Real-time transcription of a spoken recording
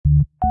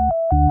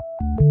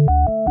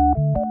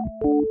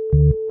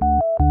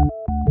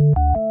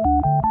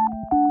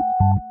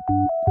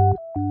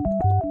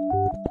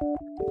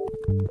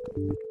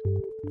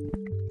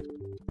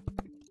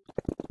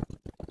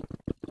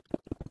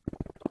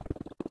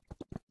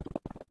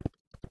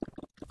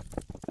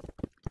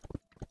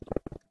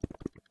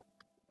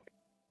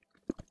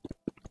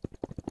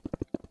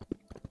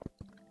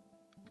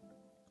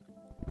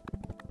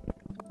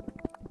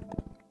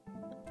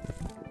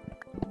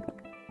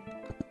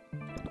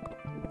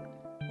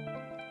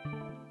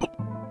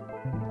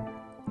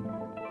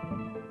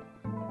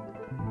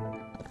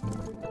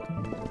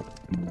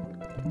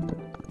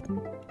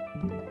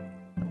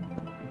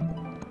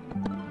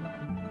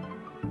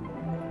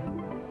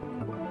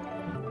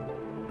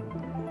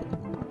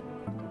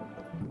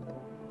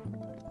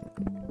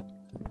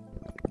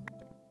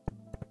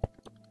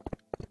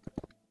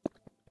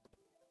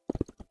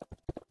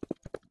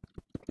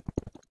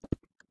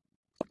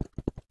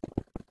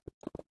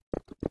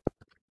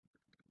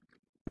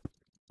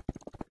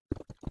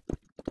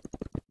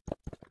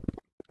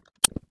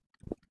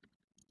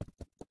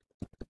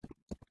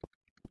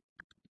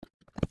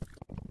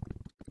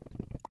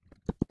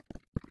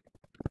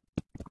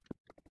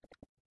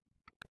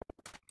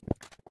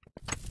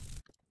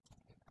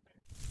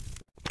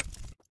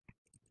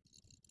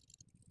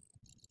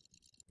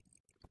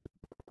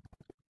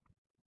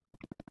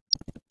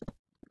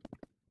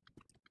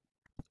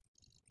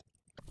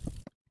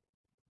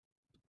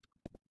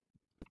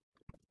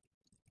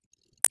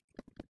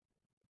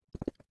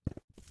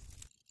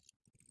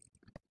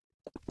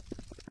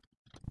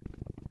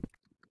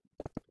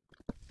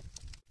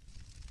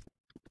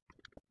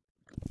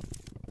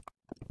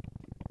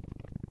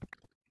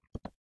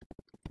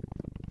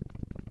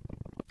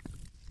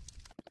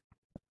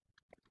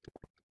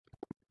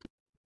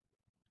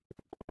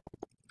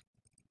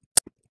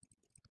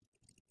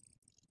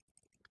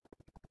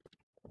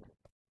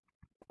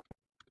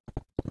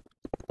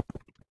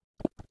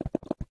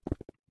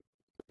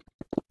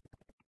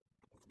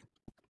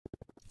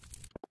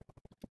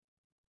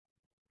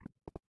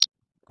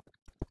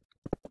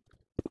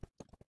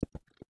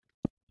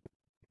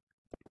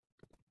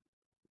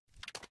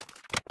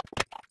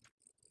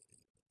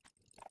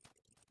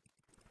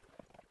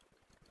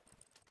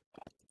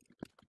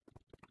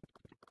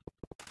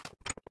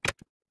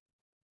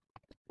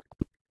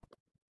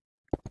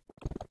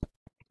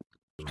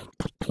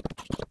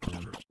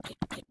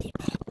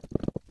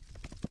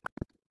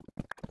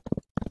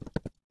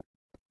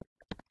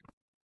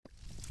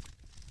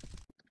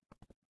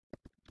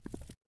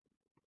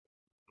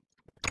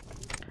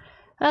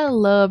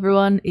Hello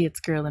everyone, it's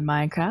Girl in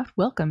Minecraft.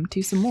 Welcome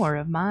to some more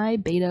of my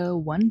beta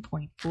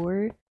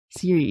 1.4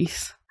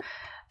 series.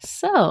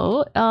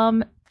 So,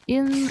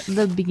 in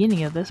the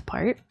beginning of this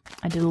part,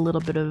 I did a little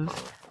bit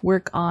of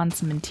work on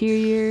some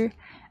interior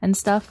and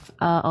stuff,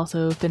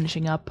 also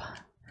finishing up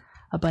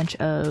a bunch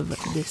of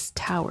this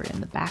tower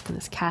in the back of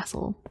this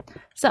castle.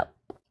 So,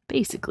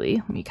 basically,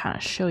 let me kind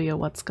of show you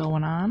what's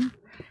going on.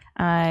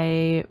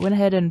 I went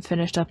ahead and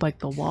finished up like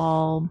the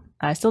wall.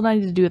 I still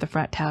need to do the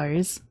front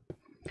towers.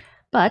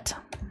 But,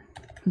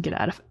 get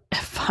out of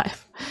F5.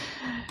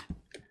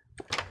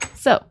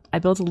 So, I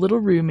built a little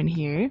room in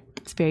here.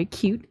 It's very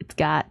cute. It's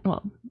got,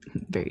 well,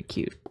 very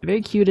cute.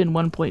 Very cute in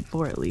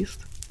 1.4 at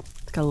least.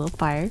 It's got a little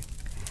fire.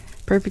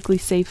 Perfectly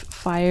safe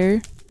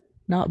fire.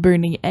 Not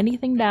burning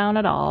anything down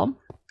at all.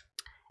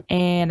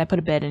 And I put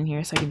a bed in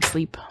here so I can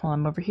sleep while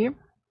I'm over here.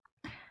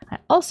 I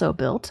also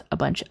built a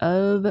bunch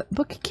of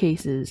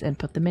bookcases and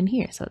put them in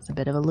here. So it's a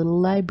bit of a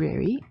little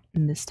library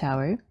in this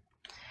tower.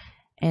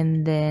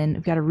 And then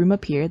we've got a room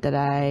up here that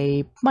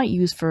I might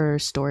use for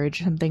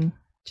storage or something.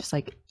 Just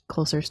like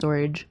closer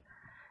storage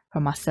for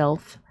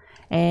myself.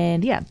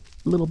 And yeah,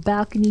 little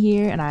balcony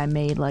here, and I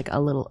made like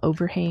a little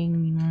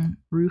overhang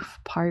roof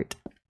part.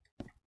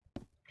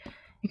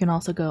 You can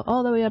also go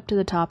all the way up to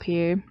the top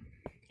here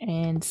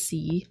and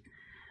see.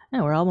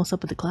 Oh, we're almost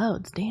up with the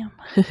clouds, damn.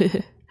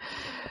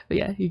 But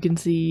yeah, you can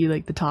see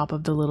like the top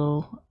of the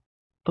little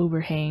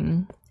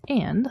overhang.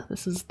 And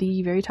this is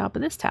the very top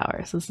of this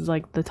tower. So this is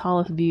like the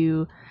tallest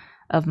view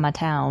of my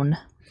town.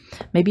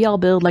 Maybe I'll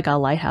build like a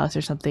lighthouse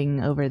or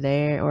something over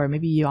there, or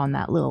maybe on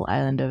that little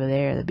island over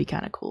there. That'd be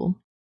kind of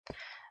cool.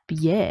 But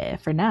yeah,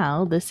 for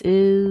now, this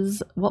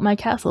is what my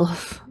castle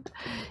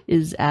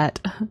is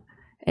at.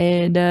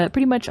 And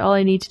pretty much all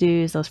I need to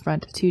do is those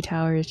front two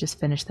towers, just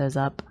finish those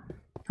up.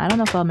 I don't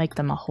know if I'll make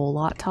them a whole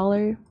lot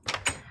taller.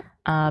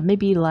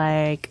 Maybe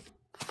like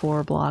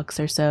 4 blocks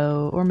or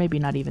so, or maybe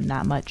not even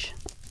that much.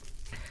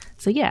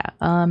 So yeah,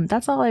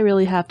 that's all I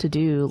really have to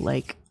do,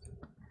 like,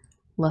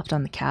 left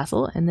on the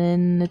castle, and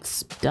then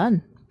it's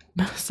done.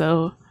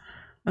 So,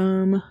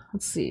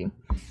 let's see.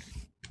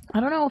 I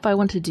don't know if I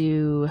want to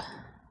do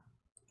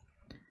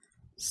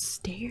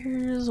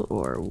stairs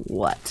or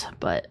what,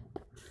 but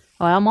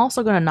I'm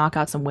also going to knock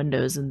out some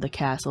windows in the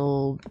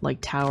castle, like,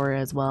 tower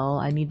as well.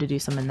 I need to do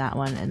some in that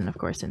one, and then of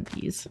course in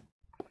these.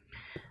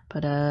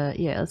 But,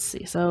 yeah, let's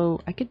see.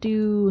 So, I could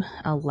do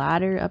a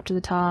ladder up to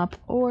the top,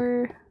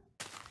 or...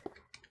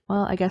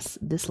 well, I guess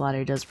this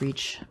ladder does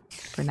reach.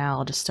 For now,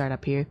 I'll just start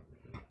up here.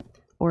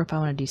 Or if I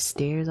want to do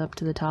stairs up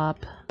to the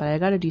top, but I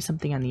gotta do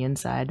something on the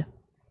inside.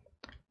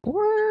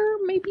 Or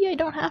maybe I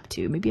don't have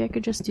to. Maybe I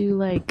could just do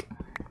like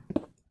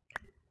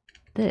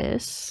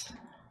this.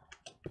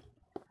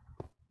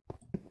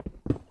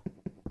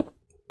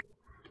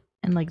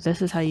 And like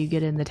this is how you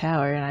get in the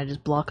tower, and I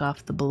just block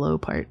off the below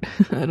part.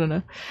 I don't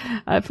know.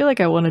 I feel like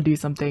I want to do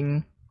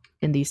something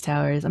in these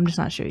towers. I'm just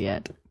not sure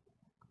yet.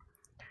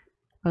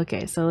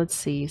 Okay, so let's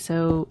see.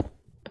 So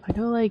if I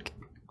go like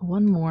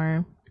one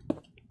more,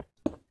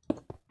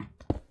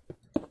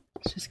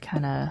 let's just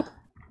kind of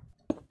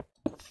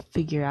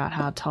figure out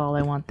how tall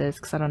I want this,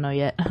 because I don't know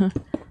yet.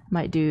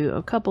 Might do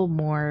a couple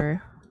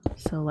more.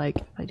 So like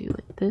if I do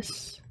like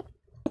this,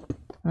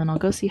 and then I'll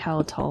go see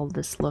how tall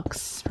this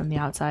looks from the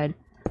outside.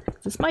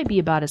 This might be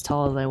about as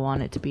tall as I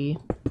want it to be.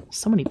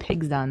 So many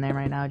pigs down there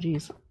right now,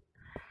 jeez.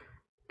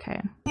 Okay,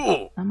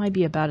 that might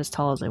be about as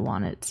tall as I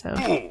want it, so...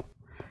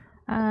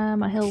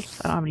 my health,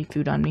 I don't have any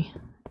food on me.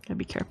 Gotta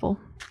be careful.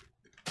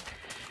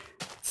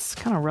 It's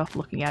kind of rough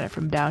looking at it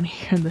from down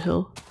here in the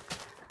hill.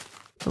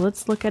 So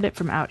let's look at it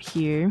from out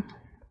here.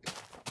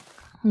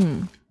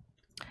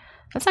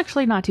 That's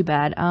actually not too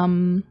bad. I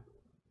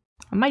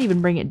might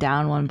even bring it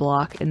down 1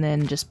 block and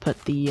then just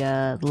put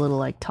the little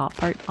like top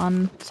part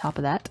on top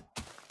of that.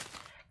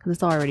 Because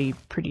it's already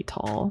pretty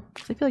tall.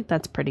 So I feel like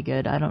that's pretty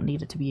good. I don't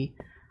need it to be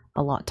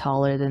a lot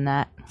taller than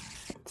that.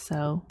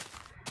 So...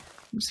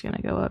 I'm just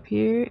gonna go up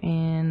here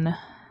and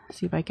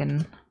see if I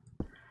can...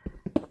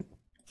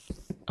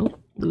 oh,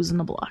 losing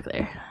the block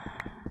there.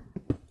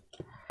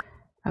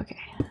 Okay.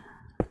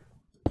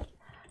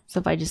 So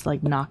if I just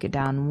like knock it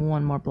down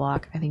 1 more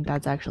block, I think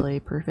that's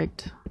actually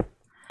perfect.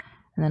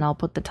 And then I'll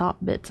put the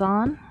top bits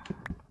on,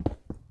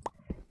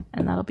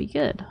 and that'll be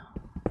good.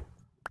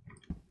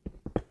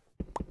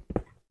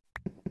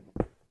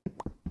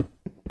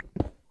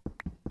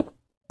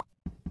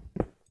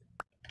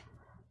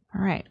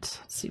 Alright,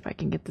 let's see if I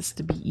can get this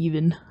to be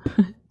even.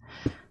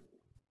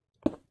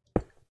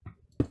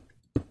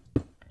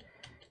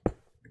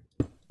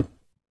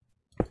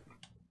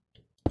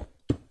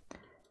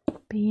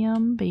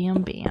 Bam,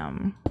 bam,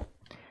 bam.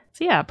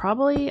 So yeah,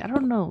 probably, I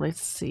don't know,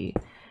 let's see.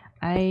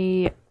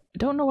 I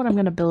don't know what I'm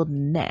gonna build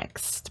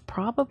next.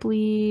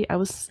 Probably, I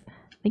was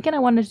thinking I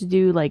wanted to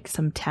do like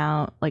some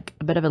town, like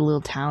a bit of a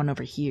little town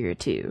over here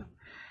too.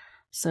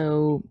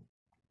 So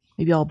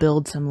maybe I'll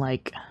build some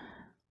like...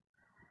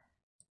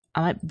 I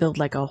might build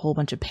like a whole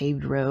bunch of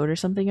paved road or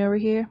something over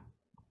here.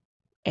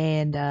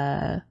 And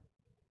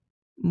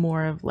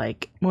more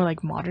like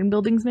modern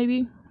buildings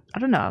maybe. I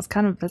don't know. That's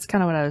kind of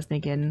what I was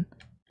thinking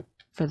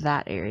for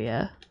that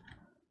area.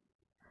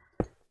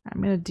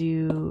 I'm gonna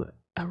do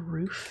a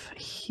roof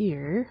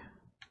here.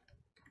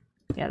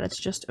 Yeah, that's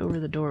just over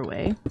the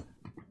doorway.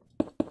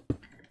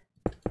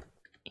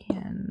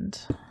 And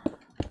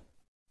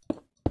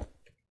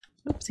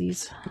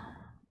oopsies.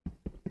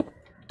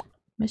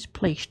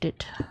 Misplaced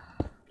it.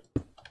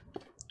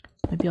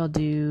 Maybe I'll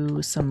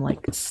do some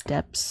like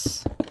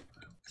steps.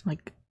 Some,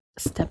 like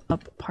step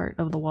up part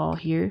of the wall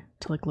here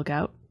to like look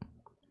out.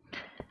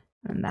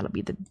 And that'll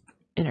be the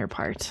inner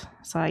part.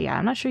 So yeah,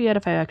 I'm not sure yet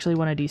if I actually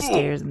want to do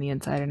stairs on the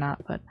inside or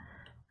not, but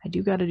I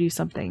do gotta do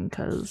something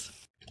because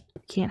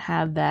can't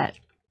have that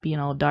being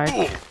all dark.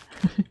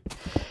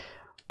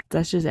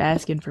 That's just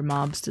asking for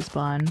mobs to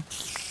spawn.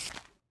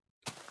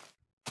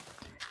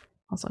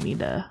 Also need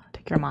to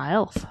take care of my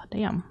health.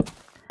 Damn.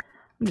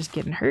 I'm just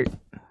getting hurt.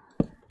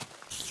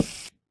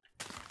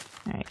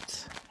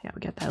 Alright. Yeah,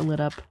 we got that lit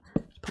up.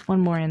 Put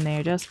one more in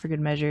there just for good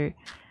measure.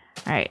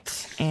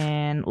 Alright,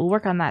 and we'll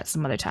work on that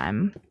some other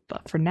time.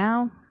 But for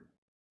now,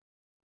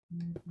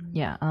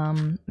 yeah,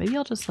 maybe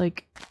I'll just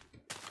like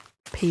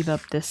pave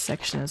up this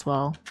section as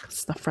well,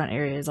 because the front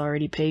area is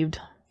already paved.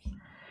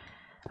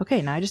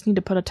 Okay, now I just need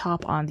to put a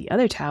top on the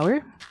other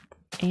tower,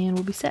 and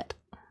we'll be set.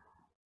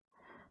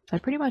 So I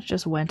pretty much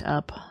just went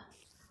up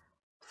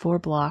 4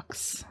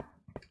 blocks,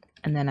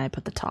 and then I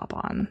put the top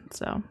on.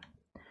 So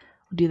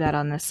we'll do that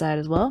on this side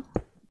as well.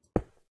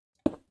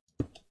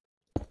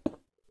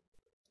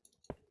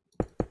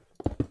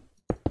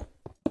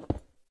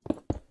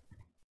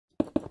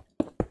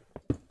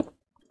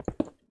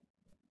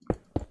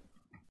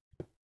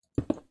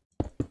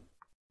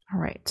 All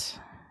right.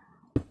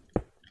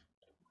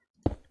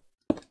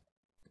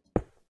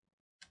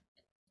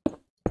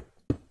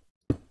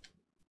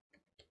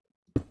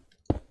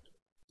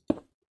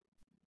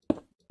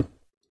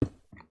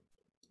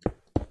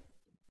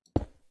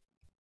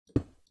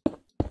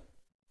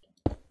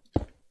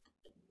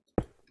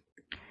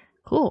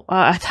 Cool.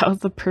 That was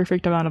the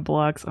perfect amount of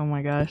blocks. Oh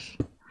my gosh.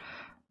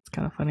 It's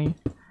kind of funny.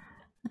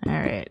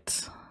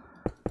 Alright.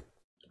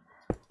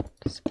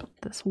 Just put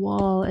this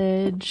wall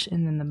edge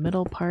and then the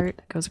middle part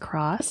that goes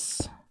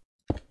across.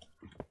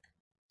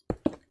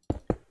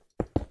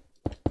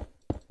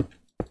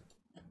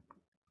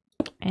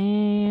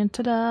 And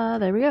ta-da!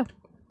 There we go.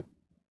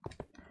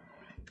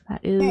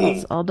 That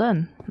is all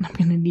done. I'm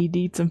gonna need to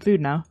eat some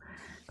food now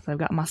because I've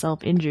got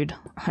myself injured.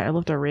 I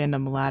left a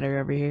random ladder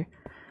over here.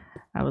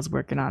 I was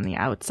working on the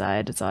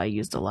outside, so I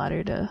used a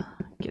ladder to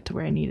get to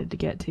where I needed to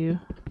get to.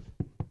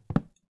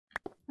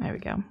 There we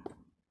go.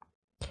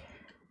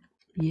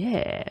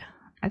 Yeah,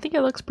 I think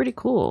it looks pretty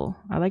cool.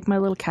 I like my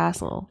little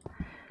castle.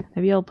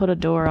 Maybe I'll put a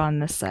door on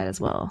this side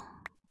as well.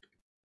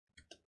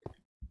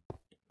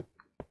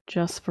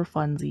 Just for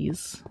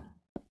funsies.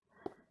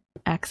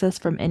 Access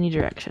from any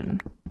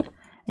direction.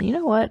 And you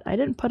know what? I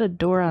didn't put a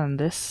door on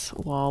this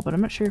wall, but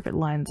I'm not sure if it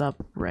lines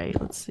up right.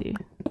 Let's see.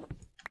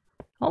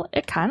 Well,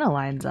 it kind of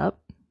lines up.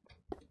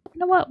 You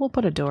know what? We'll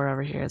put a door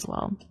over here as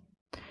well.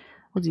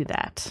 We'll do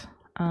that.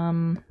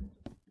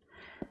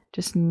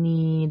 Just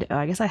need... Oh,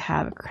 I guess I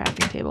have a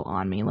crafting table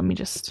on me. Let me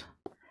just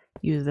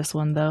use this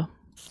one, though.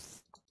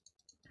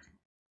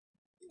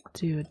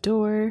 Do a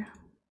door.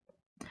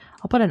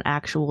 I'll put an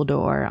actual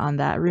door on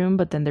that room,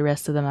 but then the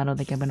rest of them, I don't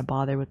think I'm going to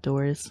bother with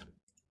doors.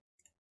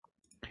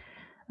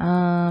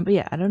 But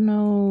yeah, I don't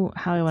know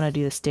how I want to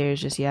do the stairs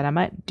just yet. I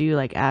might do,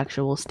 like,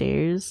 actual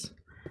stairs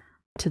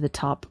to the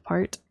top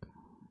part.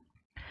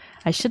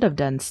 I should have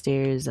done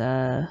stairs,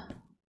 here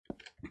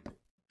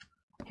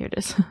it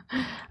is.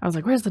 I was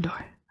like, where's the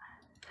door?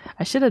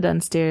 I should have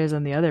done stairs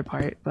on the other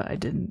part, but I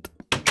didn't.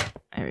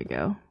 There we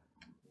go.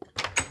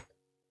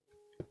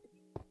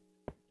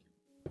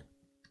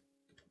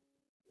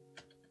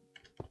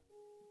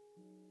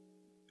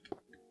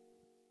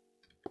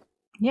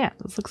 Yeah,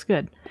 this looks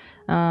good.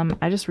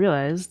 I just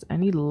realized I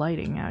need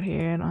lighting out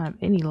here. I don't have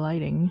any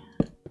lighting.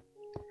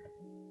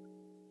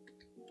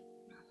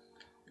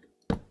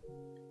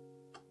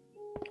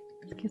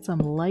 Get some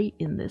light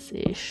in this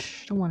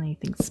ish. Don't want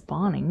anything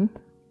spawning.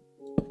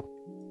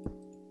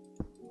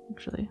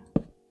 Actually,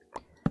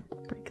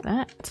 break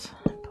that.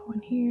 Put one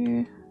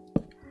here.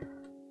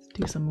 Let's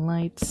do some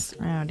lights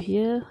around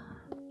here.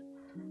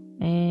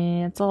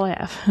 And that's all I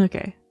have.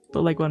 Okay,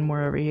 put like one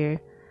more over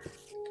here.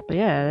 But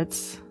yeah,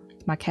 that's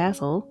my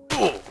castle.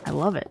 I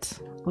love it.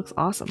 Looks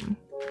awesome.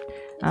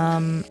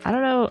 I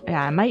don't know.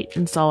 Yeah, I might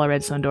install a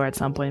redstone door at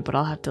some point, but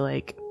I'll have to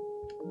like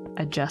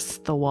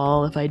adjust the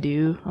wall if I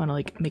do. I want to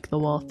like make the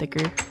wall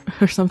thicker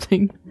or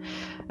something.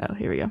 Oh,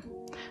 here we go.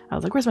 I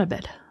was like, where's my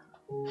bed?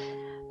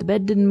 The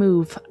bed didn't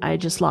move. I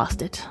just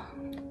lost it.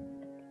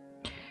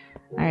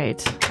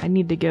 Alright, I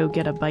need to go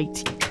get a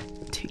bite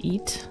to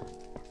eat.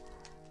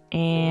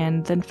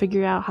 And then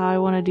figure out how I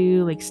want to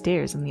do like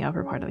stairs in the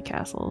upper part of the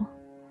castle.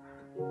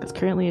 Because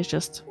currently it's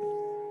just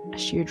a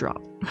sheer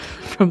drop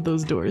from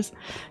those doors.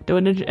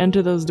 Don't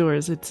enter those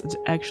doors. It's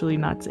actually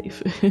not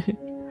safe.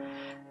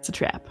 It's a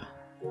trap.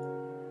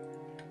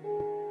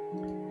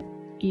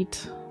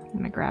 Eat. I'm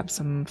gonna grab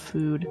some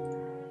food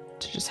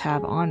to just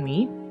have on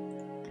me.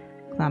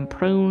 I'm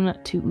prone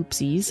to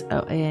oopsies.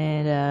 Oh,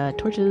 and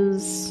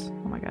torches.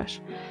 Oh my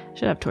gosh.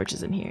 Should have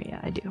torches in here. Yeah,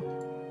 I do.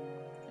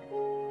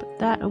 Put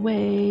that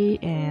away,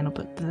 and I'll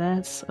put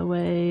this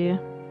away.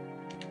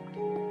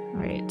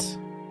 Alright.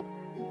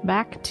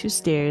 Back to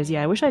stairs.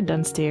 Yeah, I wish I'd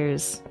done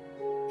stairs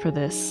for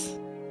this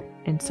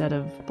instead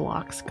of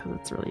blocks, because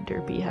it's really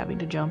derpy having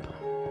to jump.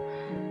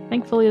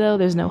 Thankfully, though,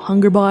 there's no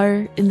hunger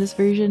bar in this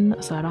version,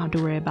 so I don't have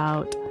to worry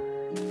about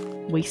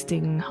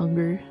wasting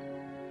hunger.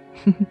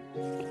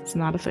 It's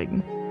not a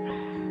thing.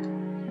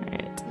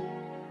 Alright.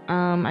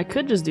 I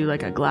could just do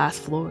like a glass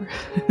floor.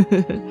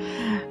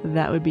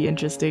 That would be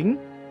interesting.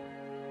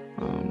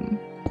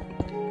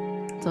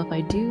 So if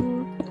I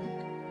do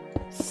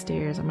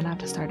stairs, I'm gonna have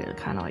to start it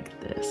kind of like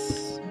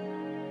this.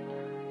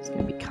 It's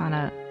gonna be kind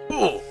of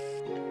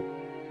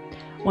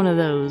one of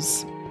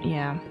those,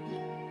 yeah.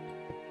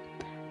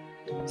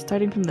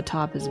 Starting from the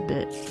top is a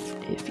bit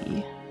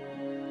iffy.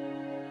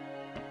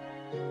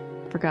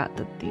 Forgot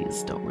that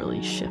these don't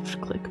really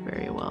shift click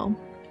very well.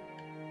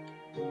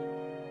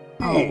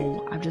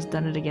 Oh, I've just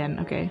done it again.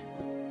 Okay.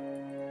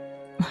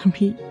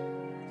 Let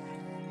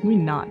me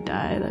not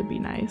die. That'd be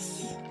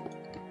nice.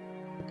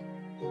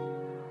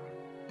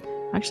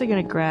 I'm actually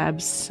gonna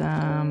grab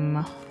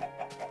some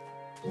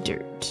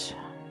dirt.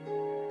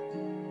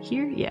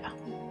 Here? Yeah.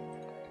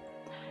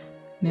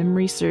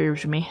 Memory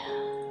serves me.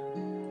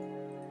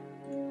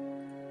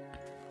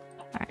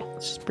 Alright,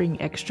 let's just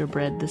bring extra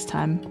bread this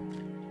time.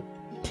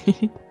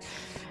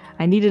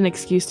 I need an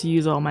excuse to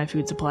use all my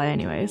food supply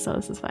anyway, so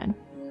this is fine.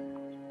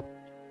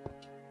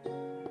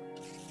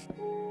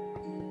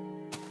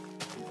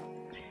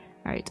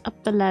 Alright,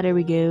 up the ladder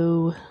we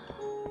go.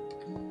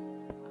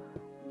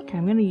 Okay,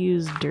 I'm gonna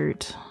use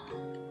dirt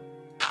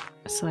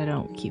so I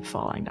don't keep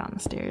falling down the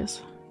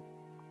stairs.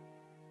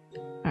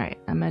 Alright,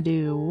 I'm gonna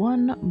do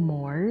one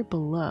more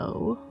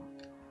below.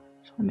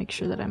 Just wanna make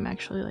sure that I'm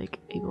actually like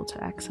able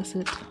to access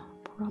it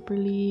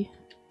properly.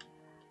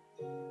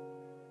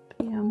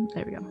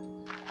 There we go.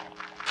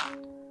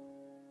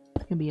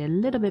 It's gonna be a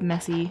little bit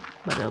messy,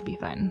 but it'll be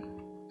fine.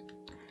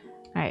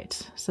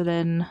 Alright, so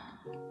then...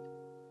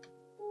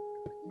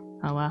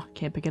 Oh wow,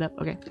 can't pick it up.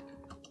 Okay.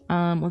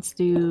 Let's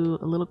do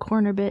a little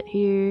corner bit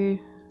here.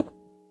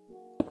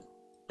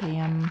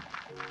 Bam.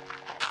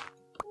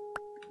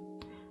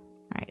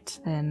 Alright,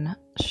 then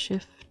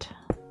shift.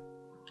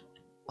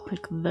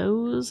 Click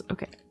those.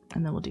 Okay,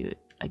 and then we'll do it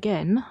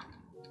again.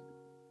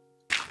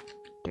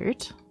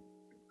 Dirt.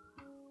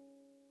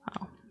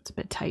 Oh, it's a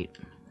bit tight.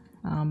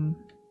 Let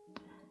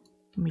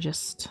me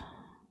just...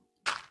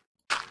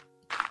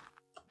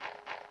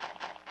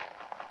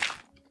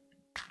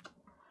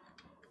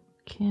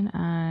 Can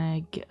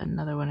I get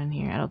another one in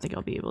here? I don't think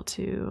I'll be able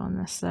to on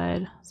this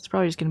side. It's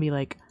probably just gonna be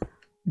like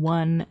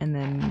one and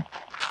then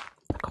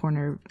a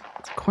corner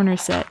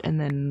set and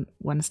then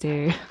one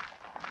stair.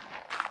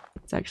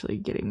 It's actually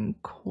getting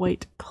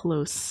quite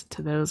close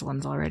to those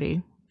ones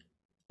already.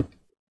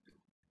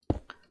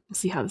 We'll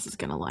see how this is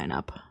gonna line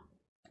up.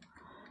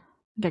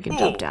 I think I can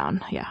jump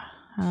down, yeah.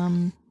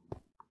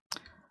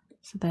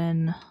 So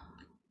then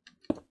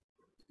if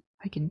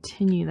I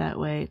continue that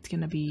way, it's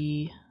gonna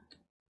be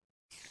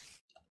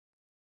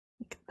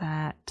like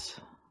that.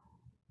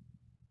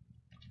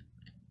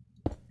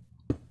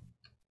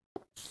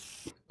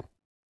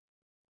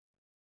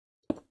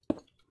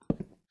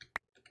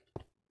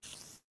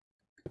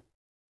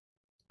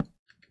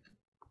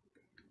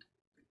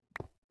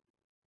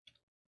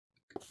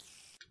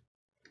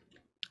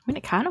 I mean,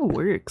 it kind of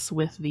works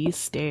with these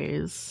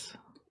stairs.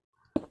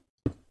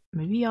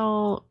 Maybe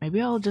I'll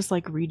just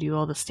like redo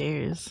all the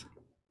stairs.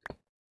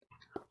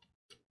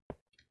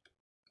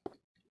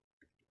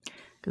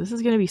 Because this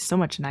is going to be so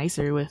much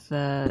nicer with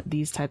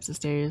these types of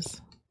stairs.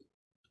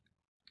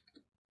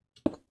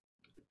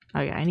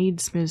 Oh yeah, I need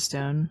smooth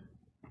stone.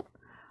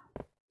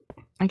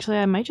 Actually,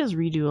 I might just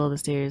redo all the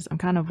stairs. I'm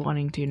kind of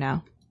wanting to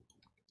now.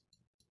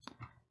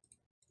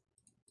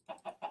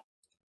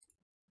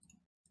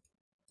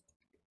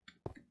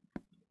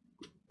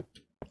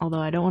 Although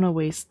I don't want to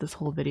waste this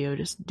whole video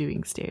just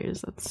doing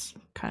stairs. That's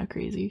kind of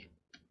crazy.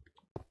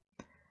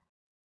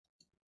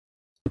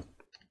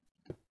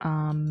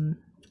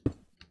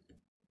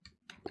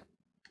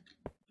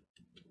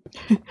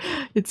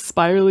 It's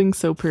spiraling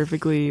so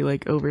perfectly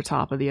like over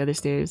top of the other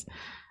stairs.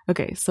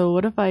 Okay, so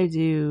what if I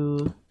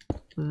do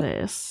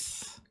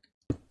this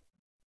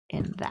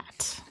and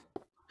that?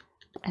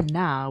 And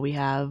now we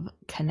have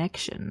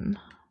connection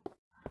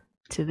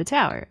to the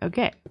tower.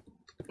 Okay,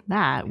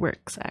 that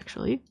works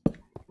actually.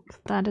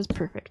 That is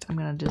perfect. I'm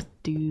gonna just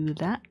do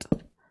that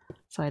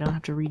so I don't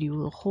have to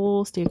redo the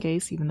whole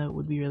staircase, even though it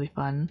would be really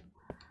fun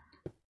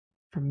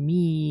for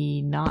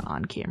me not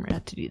on camera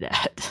to do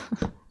that.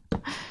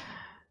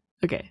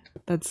 Okay,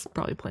 that's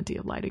probably plenty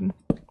of lighting.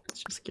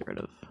 Let's just get rid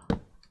of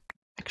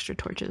extra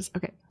torches.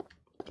 Okay.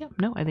 Yeah,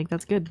 no, I think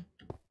that's good.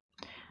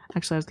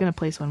 Actually, I was gonna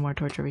place one more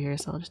torch over here,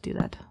 so I'll just do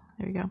that.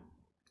 There we go.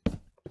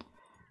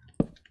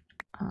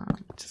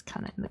 Just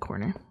kind of in the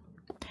corner.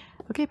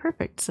 Okay,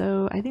 perfect.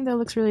 So I think that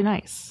looks really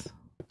nice.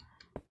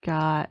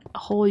 Got a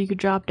hole you could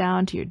drop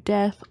down to your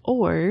death,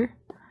 or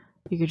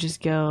You could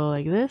just go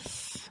like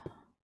this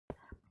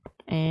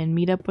and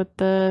meet up with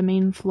the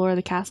main floor of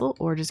the castle,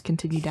 or just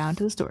continue down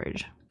to the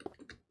storage.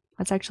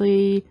 That's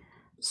actually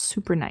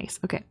super nice.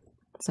 Okay,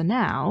 so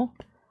now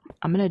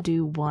I'm gonna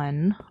do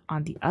one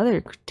on the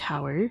other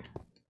tower.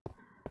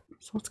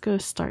 So let's go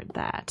start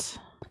that.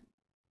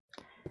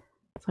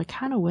 So I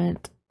kind of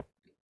went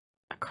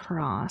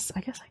across.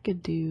 I guess I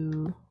could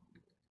do...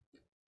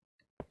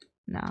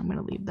 No, I'm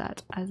gonna leave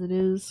that as it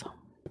is.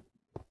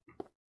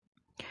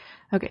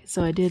 Okay,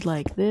 so I did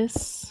like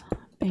this.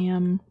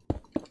 Bam.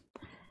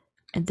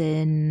 And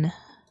then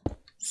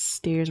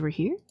stairs were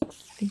here? I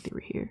think they were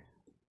here.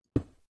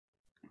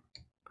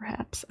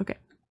 Perhaps. Okay.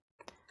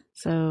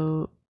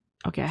 So,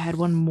 okay, I had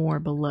one more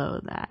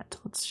below that.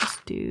 Let's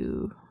just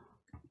do...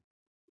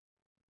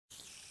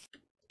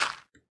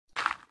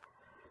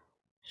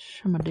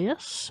 some of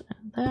this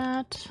and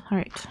that.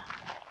 Alright.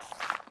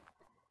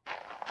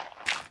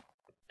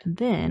 And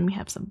then we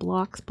have some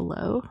blocks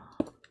below.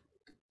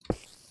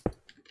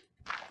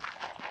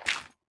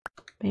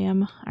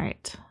 Bam.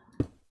 Alright.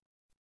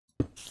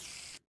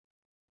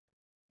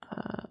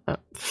 Oh.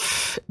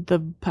 The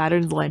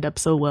patterns lined up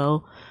so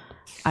well.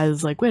 I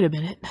was like, wait a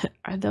minute.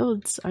 Are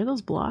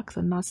those blocks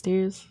and not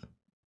stairs?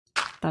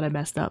 Thought I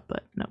messed up,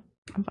 but no,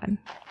 I'm fine.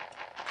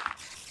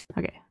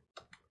 Okay.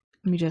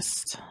 Let me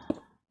just...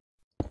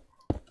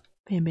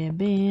 Bam, bam,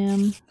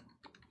 bam.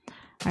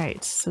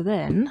 Alright, so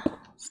then,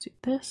 let's do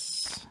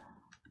this.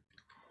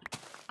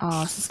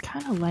 Oh, this is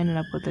kind of lining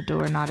up with the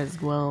door not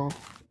as well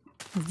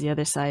as the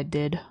other side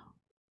did.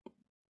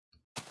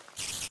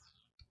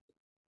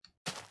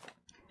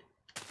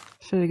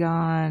 Should have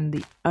gone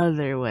the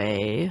other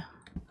way.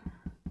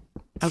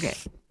 Okay,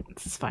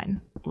 this is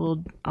fine.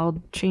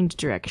 I'll change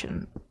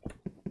direction.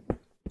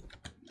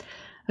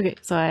 Okay,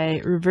 so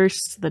I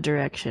reversed the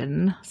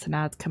direction, so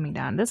now it's coming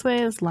down this way.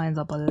 This lines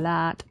up a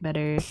lot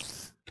better.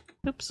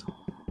 Oops.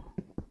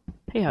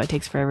 Hey, how it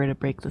takes forever to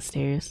break the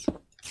stairs.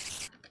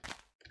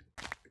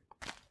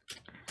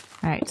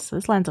 Alright, so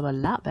this lines up a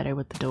lot better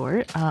with the door.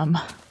 It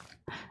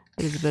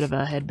is a bit of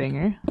a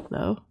headbanger,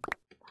 though.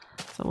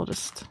 So we'll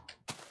just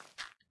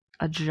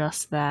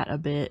adjust that a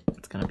bit.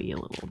 It's gonna be a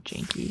little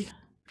janky.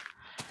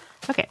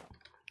 Okay,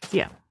 so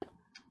yeah.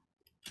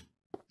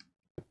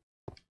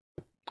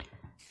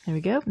 There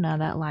we go. Now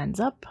that lines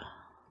up.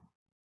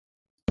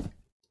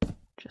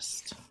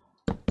 Just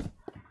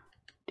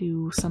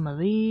do some of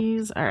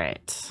these.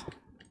 Alright.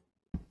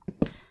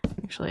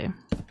 Actually,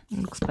 it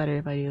looks better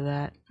if I do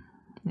that.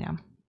 Yeah.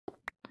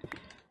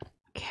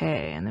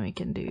 Okay, and then we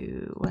can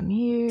do one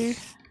here.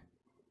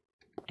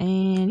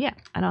 And yeah,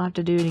 I don't have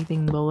to do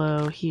anything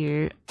below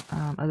here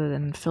other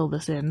than fill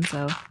this in,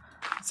 so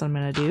that's what I'm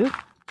gonna do.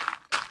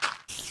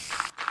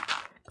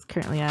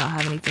 Currently I don't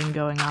have anything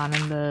going on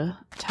in the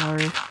tower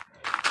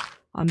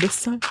on this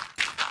side.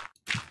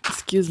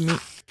 Excuse me.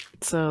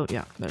 So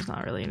yeah, there's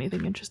not really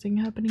anything interesting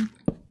happening.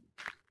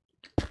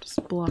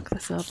 Just block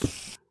this up.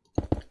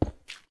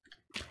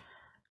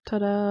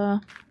 Ta-da!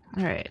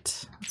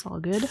 Alright, that's all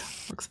good.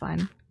 Looks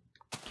fine.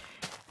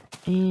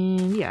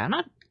 And yeah, I'm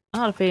not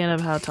a fan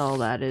of how tall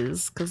that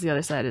is, because the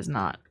other side is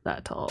not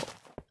that tall.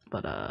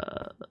 But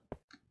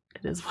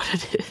it is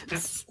what it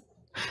is.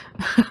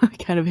 I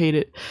kind of hate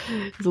it.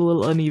 It's a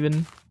little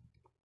uneven.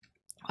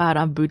 I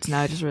don't have boots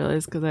now, I just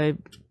realized, because I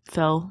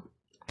fell.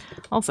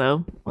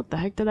 Also, what the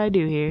heck did I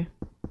do here?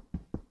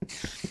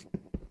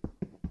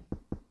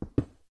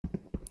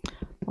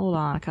 Hold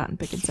on, cotton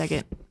pick a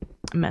second.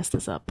 I messed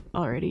this up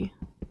already.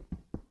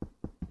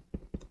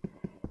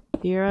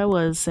 Here I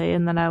was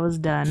saying that I was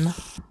done.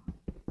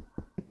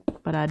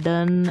 But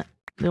the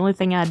only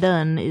thing I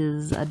done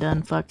is I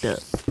done fucked up.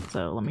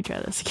 So let me try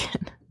this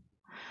again.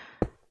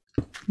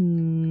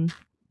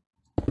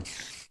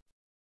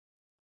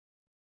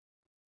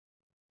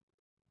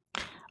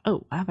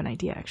 Oh, I have an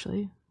idea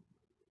actually.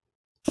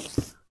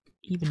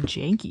 Even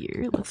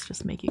jankier. Let's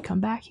just make it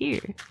come back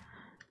here.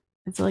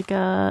 It's like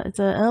it's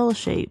a L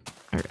shape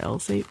or L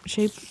shape.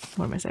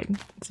 What am I saying?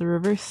 It's a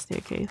reverse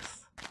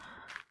staircase.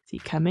 So you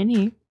come in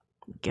here,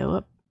 go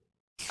up.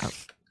 Oh,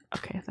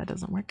 okay, that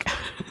doesn't work.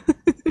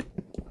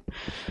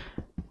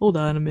 Hold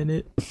on a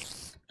minute.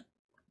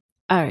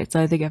 Alright,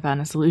 so I think I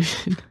found a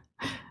solution.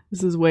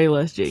 This is way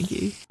less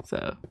janky.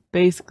 So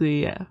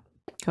basically, yeah,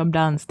 come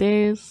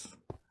downstairs,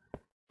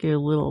 get a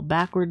little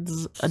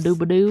backwards a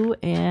doo-ba-doo,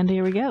 and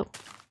here we go.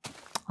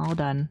 All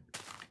done.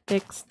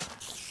 Fixed.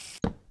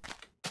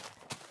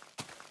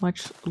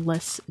 Much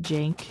less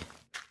jank.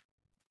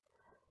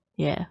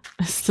 Yeah,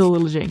 still a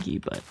little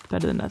janky, but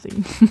better than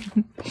nothing.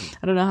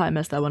 I don't know how I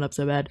messed that one up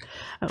so bad.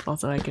 Oh,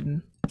 also, I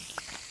can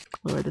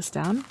lower this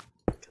down,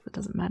 because it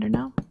doesn't matter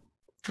now.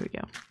 Here we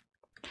go.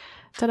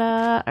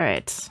 Ta-da!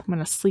 Alright, I'm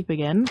gonna sleep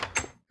again.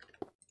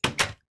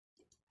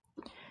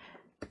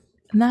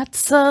 And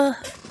that's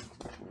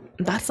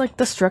like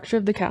the structure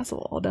of the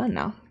castle all done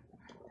now.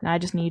 And I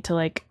just need to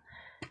like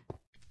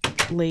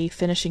lay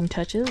finishing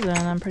touches and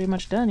I'm pretty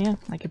much done. Yeah,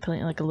 I can put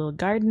like a little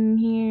garden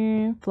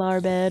here, flower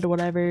bed,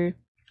 whatever,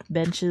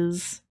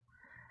 benches,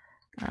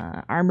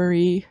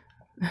 armory.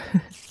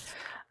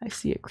 I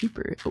see a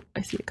creeper. Oh,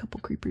 I see a couple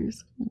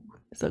creepers. Ooh,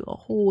 it's like a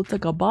whole, it's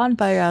like a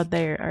bonfire out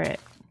there. Alright.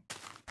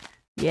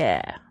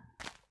 Yeah.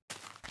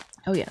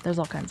 Oh yeah, there's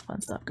all kinds of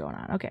fun stuff going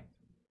on. Okay.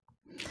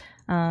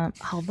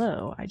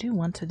 Although, I do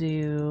want to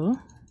do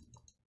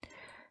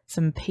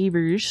some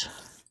pavers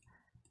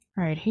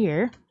right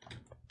here.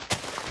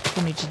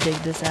 Let me just dig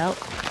this out.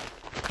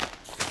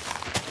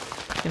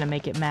 Gonna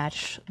make it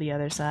match the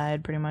other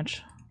side, pretty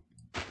much.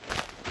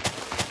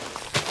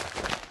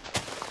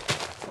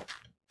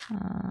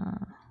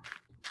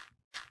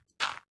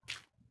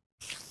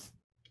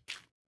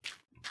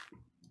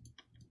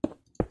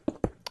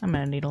 I'm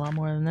gonna need a lot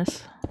more than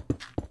this.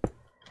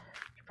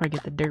 Probably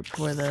get the dirt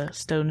before the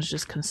stones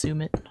just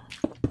consume it.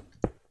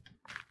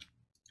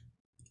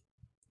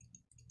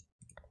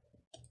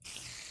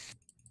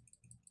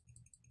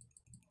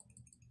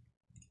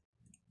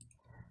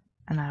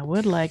 And I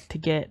would like to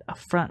get a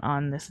front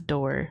on this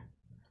door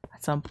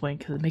at some point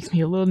because it makes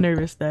me a little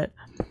nervous that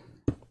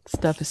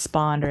stuff is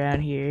spawned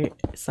around here.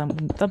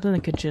 Something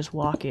that could just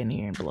walk in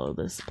here and blow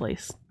this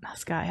place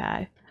sky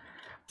high.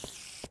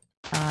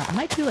 I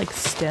might do like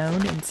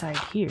stone inside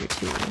here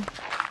too.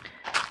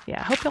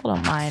 Yeah, I hope y'all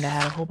don't mind. I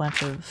had a whole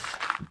bunch of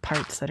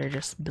parts that are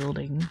just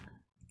building.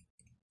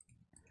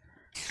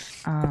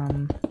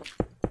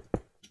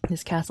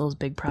 This castle is a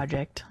big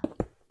project,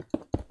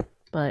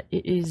 but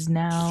it is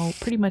now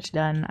pretty much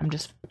done. I'm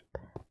just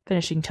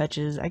finishing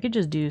touches. I could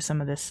just do some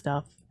of this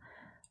stuff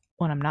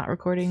when I'm not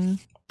recording.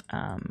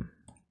 I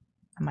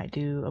might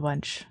do a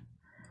bunch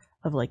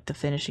of like the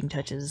finishing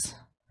touches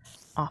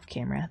off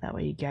camera. That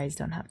way you guys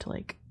don't have to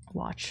like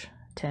watch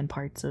 10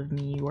 parts of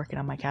me working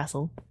on my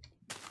castle.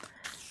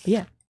 But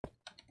yeah,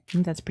 I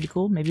think that's pretty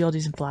cool. Maybe I'll do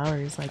some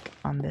flowers like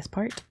on this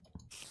part.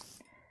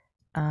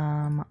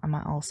 I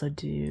might also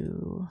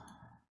do...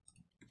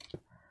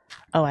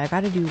 Oh, I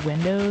gotta do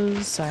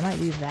windows, so I might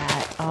do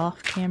that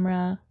off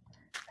camera.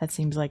 That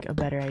seems like a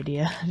better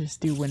idea.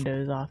 Just do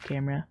windows off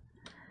camera.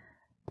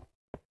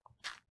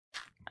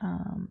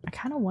 I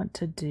kind of want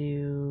to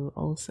do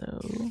also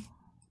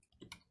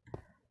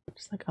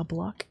just like a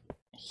block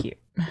here.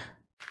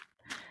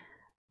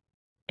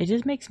 It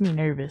just makes me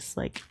nervous,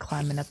 like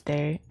climbing up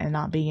there and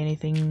not being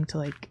anything to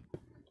like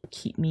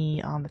keep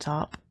me on the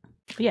top.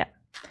 But yeah,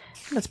 I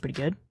think that's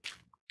pretty good.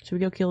 Should we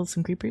go kill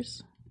some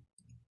creepers?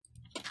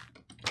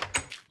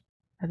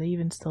 Are they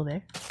even still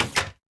there?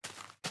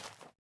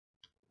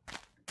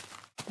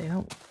 They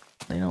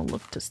don't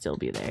look to still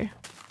be there.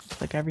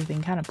 It's like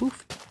everything kind of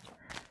poofed.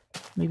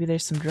 Maybe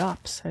there's some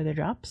drops. Are there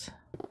drops?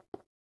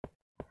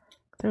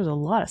 There's a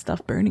lot of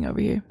stuff burning over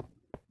here.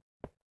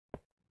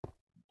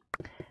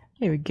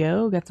 There we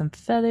go. Got some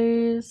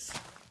feathers.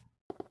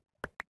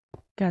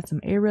 Got some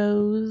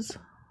arrows.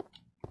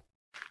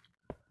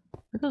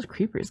 Where'd those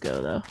creepers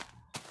go, though?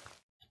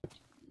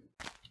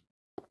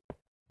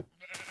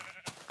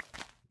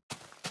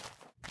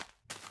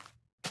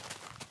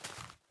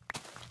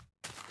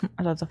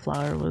 I thought the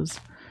flower was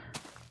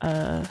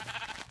a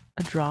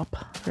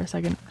drop for a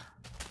second.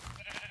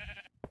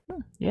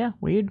 Yeah,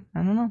 weird. I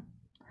don't know.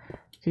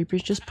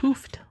 Creepers just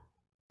poofed.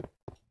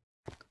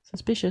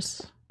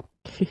 Suspicious.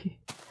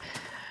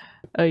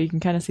 Oh, you can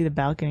kind of see the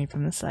balcony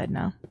from this side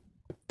now.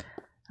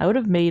 I would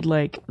have made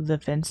like the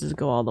fences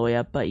go all the way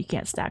up, but you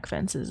can't stack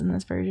fences in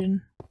this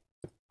version.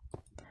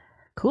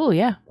 Cool,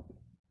 yeah.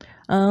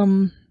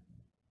 I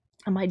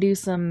might do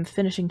some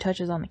finishing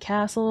touches on the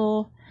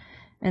castle,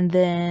 and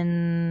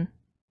then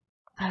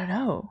I don't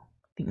know.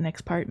 I think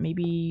next part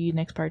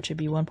should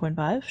be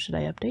 1.5. Should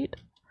I update?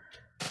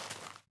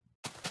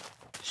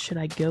 Should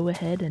I go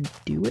ahead and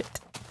do it?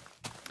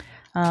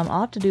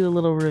 I'll have to do a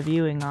little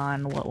reviewing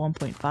on what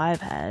 1.5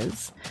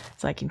 has,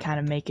 so I can kind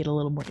of make it a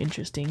little more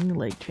interesting,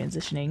 like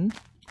transitioning.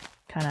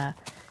 Kind of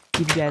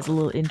give you guys a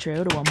little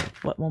intro to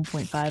what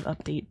 1.5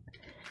 update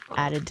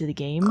added to the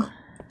game.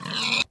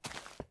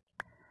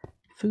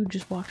 Food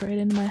just walked right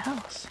into my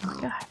house. Oh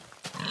my god.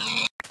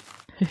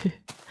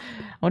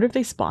 I wonder if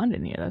they spawned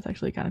in here. That's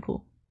actually kind of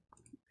cool.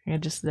 I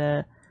got just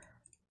the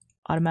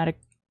automatic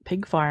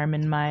pig farm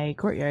in my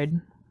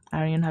courtyard. I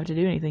don't even have to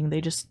do anything.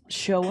 They just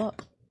show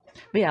up.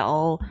 But yeah,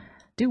 I'll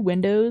do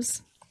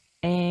windows,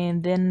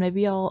 and then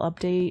maybe I'll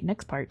update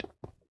next part.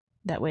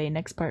 That way,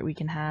 next part we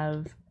can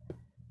have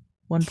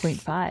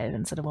 1.5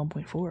 instead of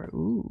 1.4.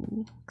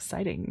 Ooh,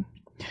 exciting.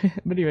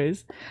 But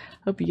anyways,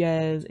 hope you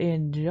guys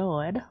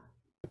enjoyed,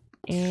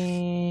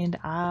 and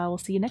I will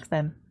see you next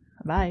time.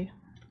 Bye.